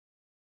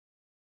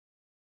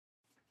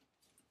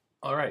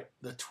All right,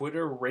 the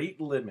Twitter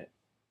rate limit.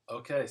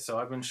 Okay, so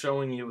I've been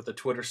showing you with the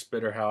Twitter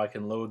Spitter how I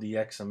can load the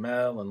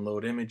XML and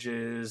load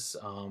images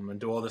and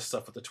do all this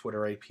stuff with the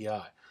Twitter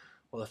API.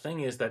 Well, the thing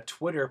is that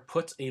Twitter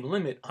puts a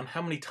limit on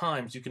how many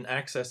times you can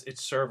access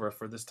its server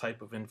for this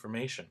type of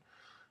information.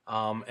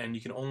 And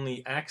you can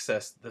only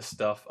access this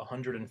stuff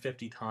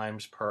 150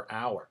 times per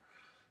hour.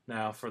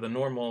 Now, for the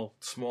normal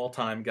small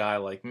time guy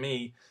like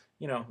me,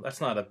 that's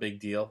not a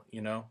big deal.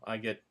 I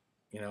get,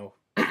 you know,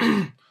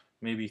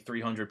 maybe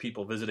 300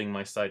 people visiting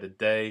my site a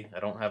day. I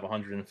don't have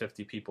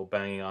 150 people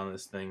banging on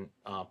this thing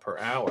per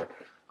hour.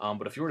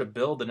 But if you were to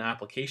build an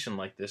application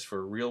like this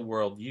for real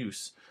world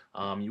use,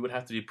 you would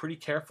have to be pretty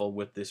careful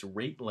with this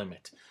rate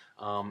limit.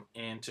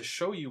 And to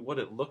show you what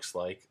it looks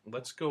like,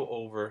 let's go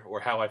over, or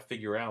how I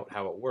figure out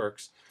how it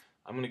works.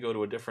 I'm going to go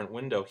to a different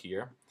window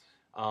here.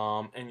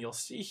 And you'll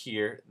see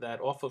here that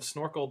off of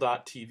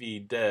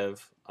snorkel.tv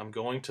dev, I'm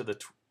going to the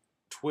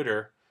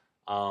Twitter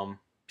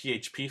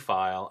PHP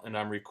file and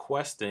I'm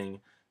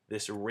requesting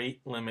this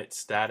rate limit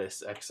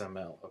status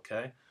XML,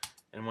 okay?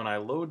 And when I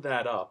load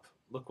that up,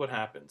 look what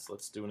happens.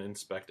 Let's do an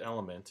inspect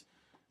element.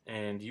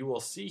 And you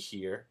will see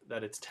here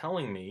that it's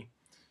telling me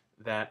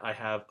that I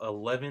have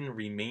 11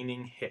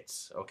 remaining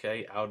hits,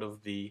 okay, out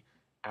of the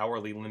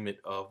hourly limit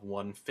of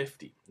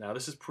 150. Now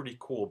this is pretty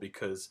cool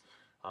because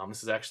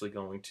this is actually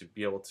going to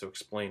be able to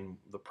explain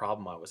the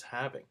problem I was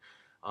having.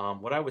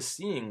 What I was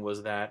seeing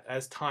was that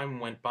as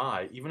time went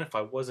by, even if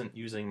I wasn't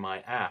using my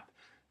app,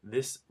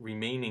 this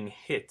remaining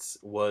hits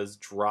was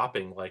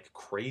dropping like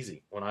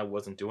crazy when I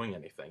wasn't doing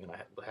anything, and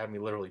it had me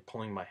literally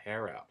pulling my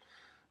hair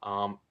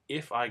out.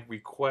 If I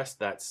request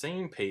that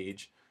same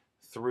page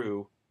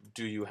through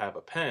Do You Have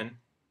a Pen?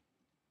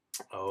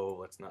 Oh,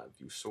 let's not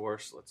view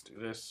source. Let's do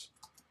this.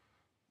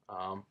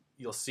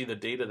 You'll see the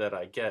data that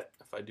I get.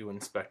 If I do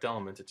inspect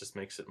element, it just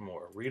makes it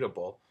more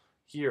readable.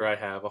 Here I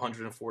have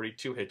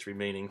 142 hits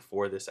remaining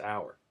for this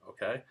hour,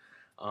 okay?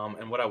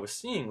 And what I was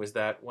seeing was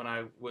that when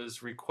I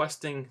was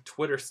requesting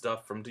Twitter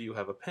stuff from Do You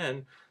Have a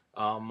Pen,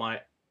 my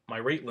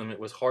rate limit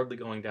was hardly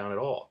going down at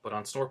all. But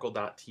on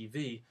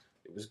snorkel.tv,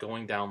 it was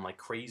going down like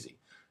crazy.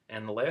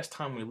 And the last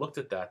time we looked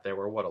at that, there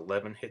were, what,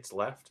 11 hits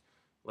left?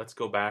 Let's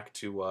go back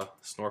to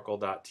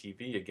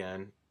snorkel.tv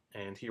again,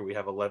 and here we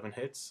have 11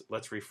 hits.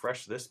 Let's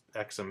refresh this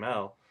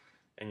XML,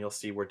 and you'll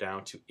see we're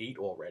down to 8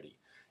 already.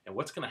 And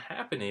what's going to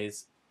happen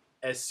is,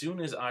 as soon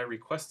as I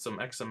request some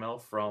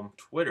XML from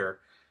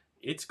Twitter,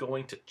 it's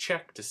going to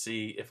check to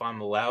see if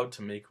I'm allowed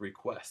to make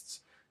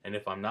requests. And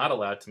if I'm not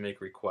allowed to make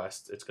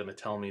requests, it's going to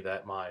tell me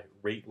that my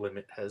rate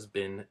limit has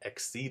been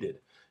exceeded.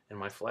 And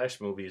my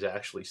Flash movie is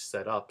actually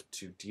set up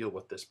to deal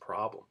with this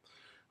problem.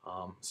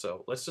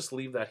 So let's just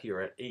leave that here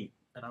at 8.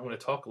 And I'm going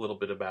to talk a little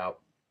bit about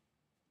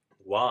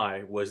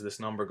why was this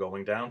number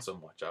going down so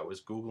much. I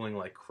was Googling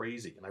like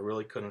crazy, and I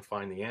really couldn't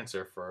find the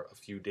answer for a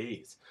few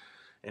days.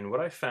 And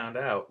what I found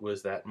out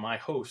was that my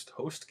host,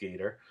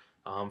 HostGator,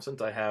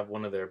 since I have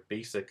one of their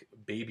basic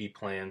baby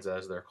plans,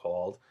 as they're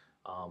called,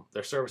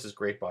 their service is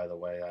great, by the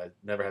way. I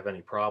never have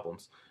any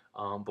problems.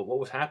 But what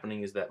was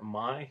happening is that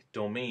my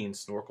domain,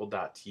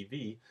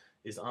 snorkel.tv,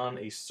 is on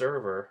a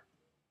server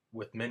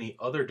with many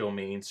other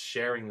domains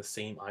sharing the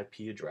same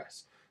IP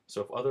address.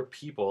 So if other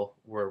people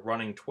were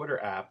running Twitter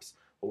apps,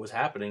 what was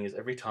happening is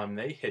every time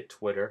they hit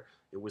Twitter,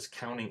 it was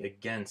counting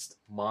against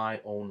my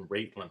own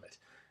rate limit.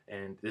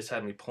 And this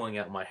had me pulling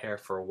out my hair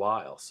for a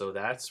while. So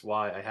that's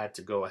why I had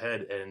to go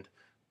ahead and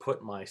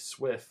put my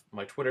Swift,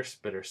 my Twitter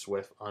Spitter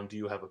Swift, on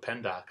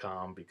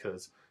doyouhaveapen.com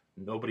because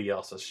nobody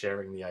else is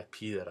sharing the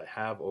IP that I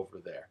have over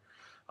there.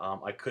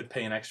 I could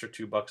pay an extra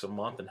 $2 a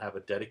month and have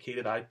a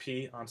dedicated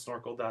IP on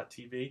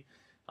snorkel.tv,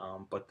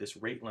 but this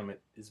rate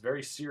limit is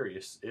very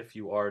serious if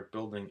you are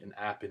building an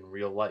app in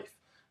real life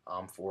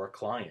for a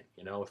client.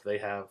 If they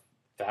have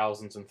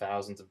thousands and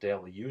thousands of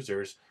daily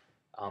users,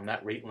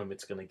 that rate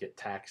limit's going to get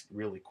taxed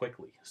really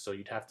quickly. So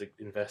you'd have to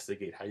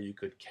investigate how you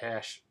could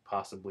cache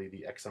possibly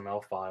the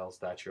XML files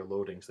that you're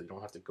loading so you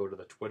don't have to go to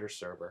the Twitter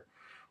server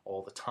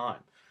all the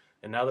time.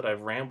 And now that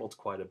I've rambled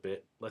quite a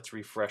bit, let's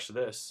refresh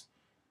this,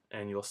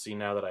 and you'll see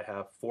now that I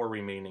have 4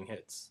 remaining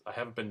hits. I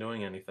haven't been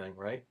doing anything,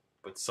 right?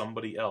 But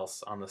somebody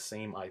else on the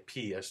same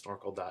IP as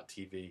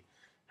snorkel.tv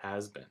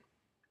has been.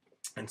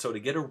 And so to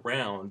get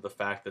around the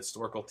fact that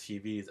Snorkel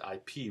TV's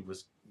IP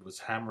was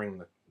hammering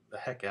the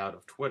heck out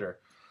of Twitter,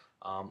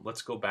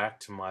 let's go back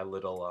to my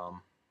little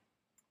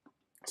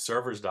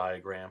servers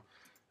diagram,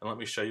 and let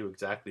me show you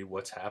exactly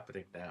what's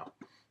happening now.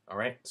 All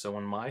right, so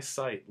when my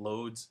site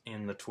loads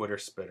in the Twitter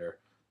Spitter,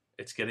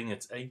 it's getting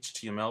its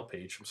HTML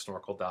page from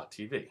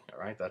snorkel.tv. All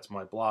right, that's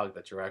my blog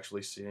that you're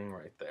actually seeing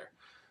right there.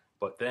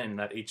 But then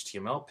that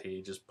HTML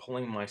page is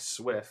pulling my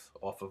Swift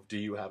off of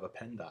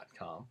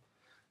doyouhaveapen.com.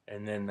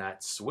 And then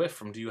that Swift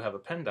from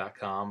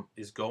doyouhaveapen.com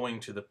is going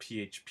to the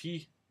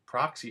PHP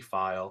proxy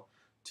file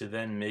to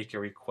then make a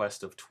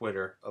request of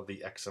Twitter of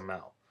the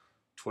XML.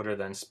 Twitter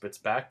then spits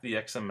back the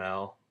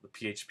XML, the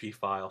PHP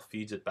file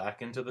feeds it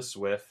back into the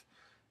Swift,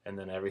 and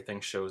then everything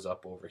shows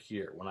up over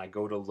here. When I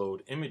go to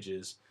load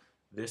images,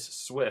 this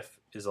Swift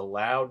is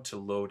allowed to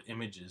load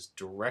images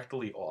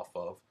directly off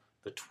of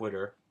the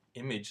Twitter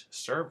image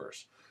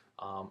servers.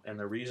 And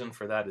the reason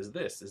for that is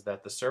this, is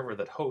that the server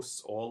that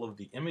hosts all of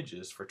the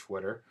images for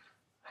Twitter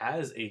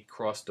has a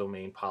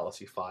cross-domain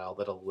policy file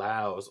that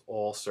allows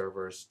all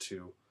servers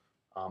to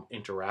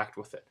interact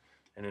with it.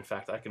 And in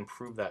fact, I can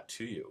prove that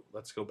to you.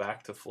 Let's go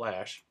back to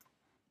Flash,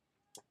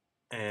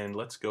 and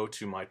let's go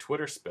to my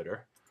Twitter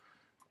spitter,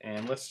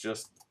 and let's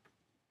just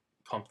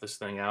pump this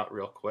thing out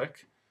real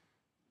quick.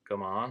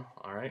 Come on.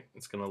 All right,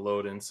 it's going to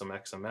load in some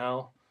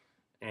XML,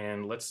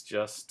 and let's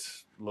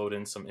just load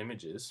in some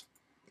images.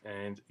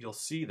 And you'll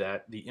see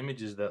that the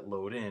images that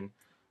load in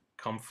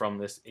come from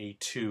this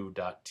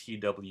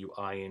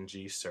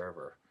a2.twing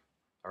server.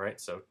 All right,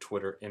 so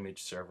Twitter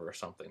image server or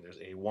something. There's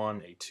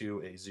A1,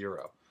 A2,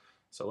 A0.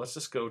 So let's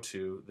just go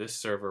to this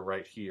server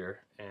right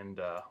here,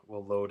 and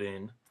we'll load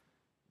in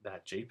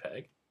that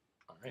JPEG.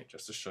 All right,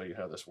 just to show you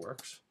how this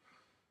works.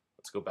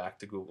 Let's go back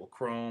to Google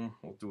Chrome.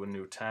 We'll do a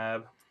new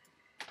tab.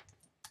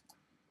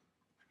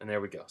 And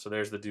there we go. So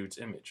there's the dude's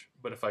image.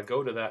 But if I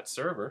go to that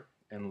server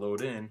and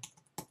load in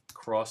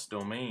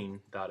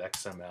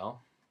crossdomain.xml,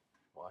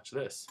 watch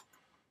this.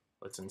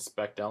 Let's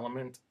inspect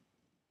element,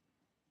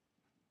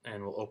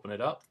 and we'll open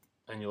it up,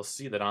 and you'll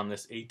see that on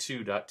this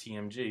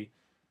a2.tmg,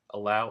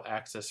 allow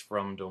access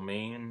from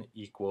domain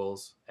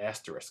equals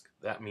asterisk.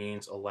 That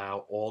means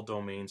allow all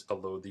domains to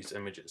load these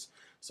images.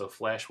 So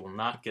Flash will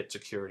not get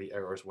security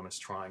errors when it's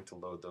trying to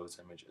load those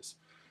images.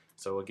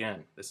 So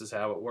again, this is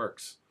how it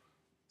works.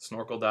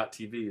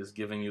 Snorkel.tv is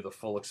giving you the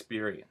full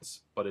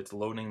experience, but it's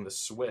loading the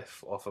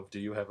SWIF off of Do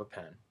You Have a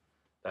Pen?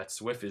 That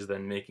SWIF is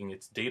then making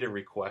its data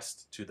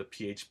request to the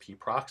PHP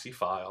proxy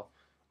file,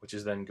 which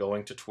is then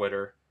going to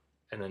Twitter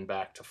and then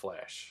back to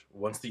Flash.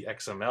 Once the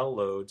XML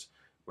loads,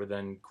 we're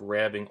then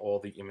grabbing all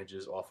the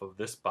images off of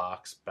this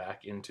box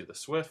back into the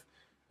SWIF,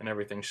 and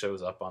everything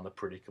shows up on the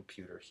pretty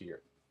computer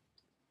here.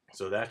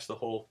 So that's the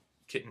whole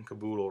kit and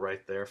caboodle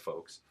right there,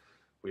 folks.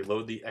 We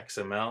load the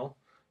XML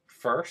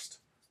first,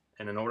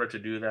 and in order to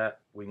do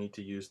that, we need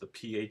to use the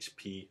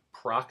PHP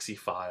proxy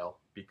file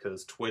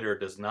because Twitter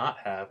does not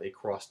have a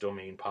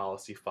cross-domain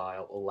policy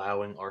file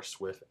allowing our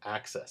SWIF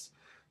access.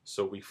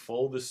 So we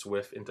fold the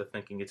SWIF into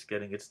thinking it's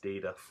getting its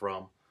data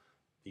from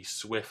the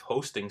SWIF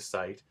hosting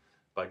site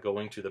by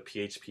going to the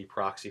PHP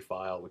proxy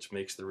file, which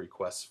makes the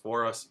requests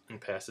for us and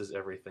passes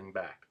everything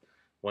back.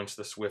 Once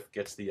the SWIF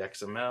gets the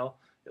XML,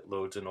 it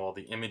loads in all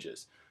the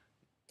images,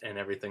 and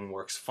everything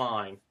works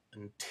fine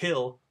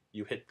until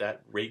you hit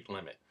that rate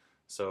limit.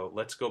 So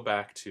let's go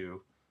back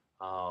to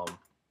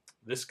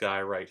this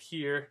guy right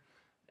here,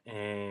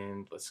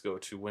 and let's go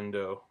to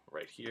window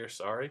right here,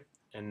 sorry.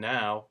 And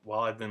now,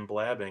 while I've been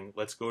blabbing,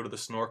 let's go to the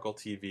Snorkel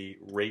TV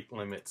rate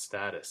limit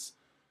status.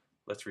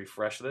 Let's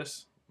refresh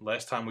this.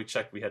 Last time we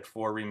checked, we had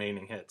 4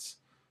 remaining hits.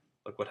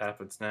 Look what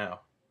happens now.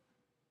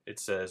 It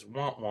says,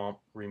 womp womp,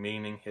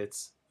 remaining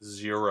hits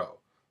 0.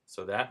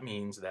 So that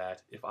means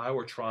that if I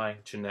were trying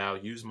to now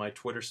use my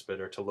Twitter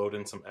spitter to load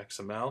in some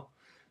XML,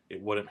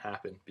 it wouldn't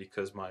happen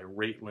because my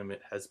rate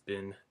limit has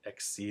been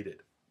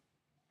exceeded.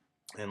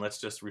 And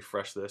let's just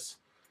refresh this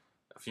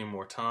a few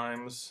more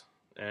times,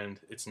 and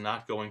it's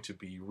not going to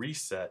be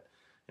reset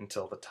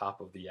until the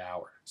top of the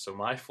hour. So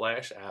my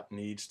Flash app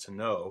needs to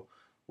know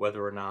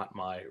whether or not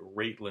my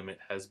rate limit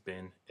has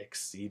been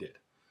exceeded.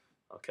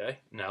 Okay,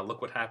 now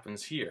look what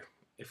happens here.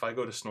 If I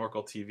go to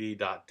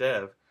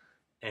snorkeltv.dev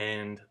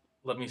and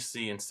let me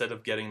see, instead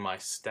of getting my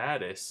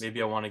status,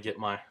 maybe I want to get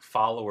my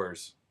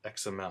followers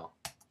XML.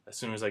 As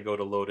soon as I go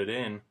to load it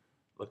in,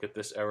 look at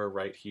this error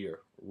right here.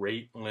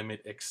 Rate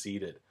limit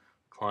exceeded.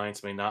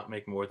 Clients may not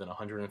make more than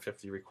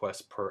 150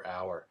 requests per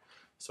hour.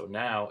 So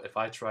now, if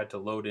I tried to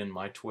load in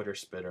my Twitter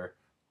spitter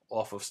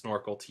off of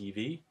Snorkel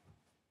TV,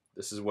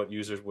 this is what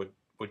users would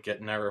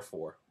get an error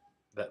for,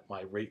 that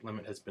my rate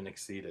limit has been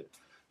exceeded.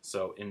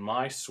 So in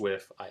my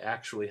SWIF, I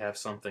actually have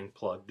something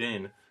plugged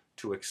in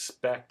to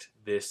expect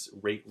this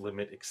rate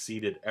limit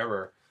exceeded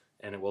error,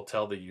 and it will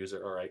tell the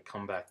user, all right,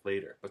 come back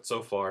later. But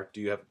so far,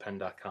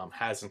 doyouhaveapen.com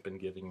hasn't been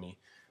giving me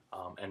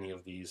any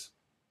of these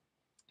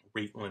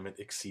rate limit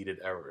exceeded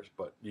errors,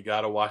 but you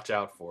got to watch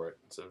out for it.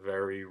 It's a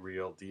very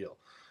real deal.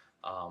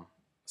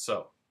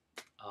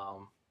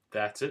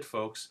 That's it,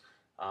 folks.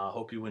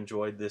 Hope you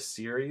enjoyed this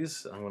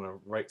series. I'm going to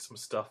write some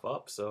stuff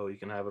up so you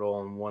can have it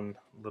all in one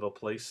little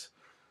place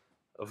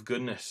of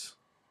goodness.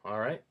 All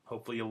right,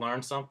 hopefully you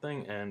learned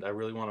something, and I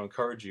really want to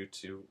encourage you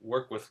to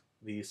work with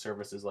these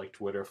services like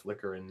Twitter,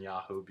 Flickr, and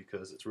Yahoo,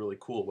 because it's really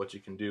cool what you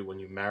can do when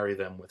you marry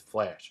them with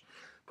Flash.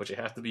 But you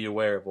have to be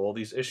aware of all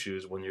these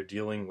issues when you're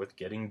dealing with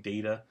getting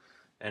data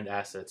and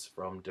assets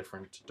from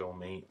different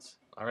domains.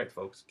 All right,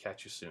 folks,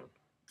 catch you soon.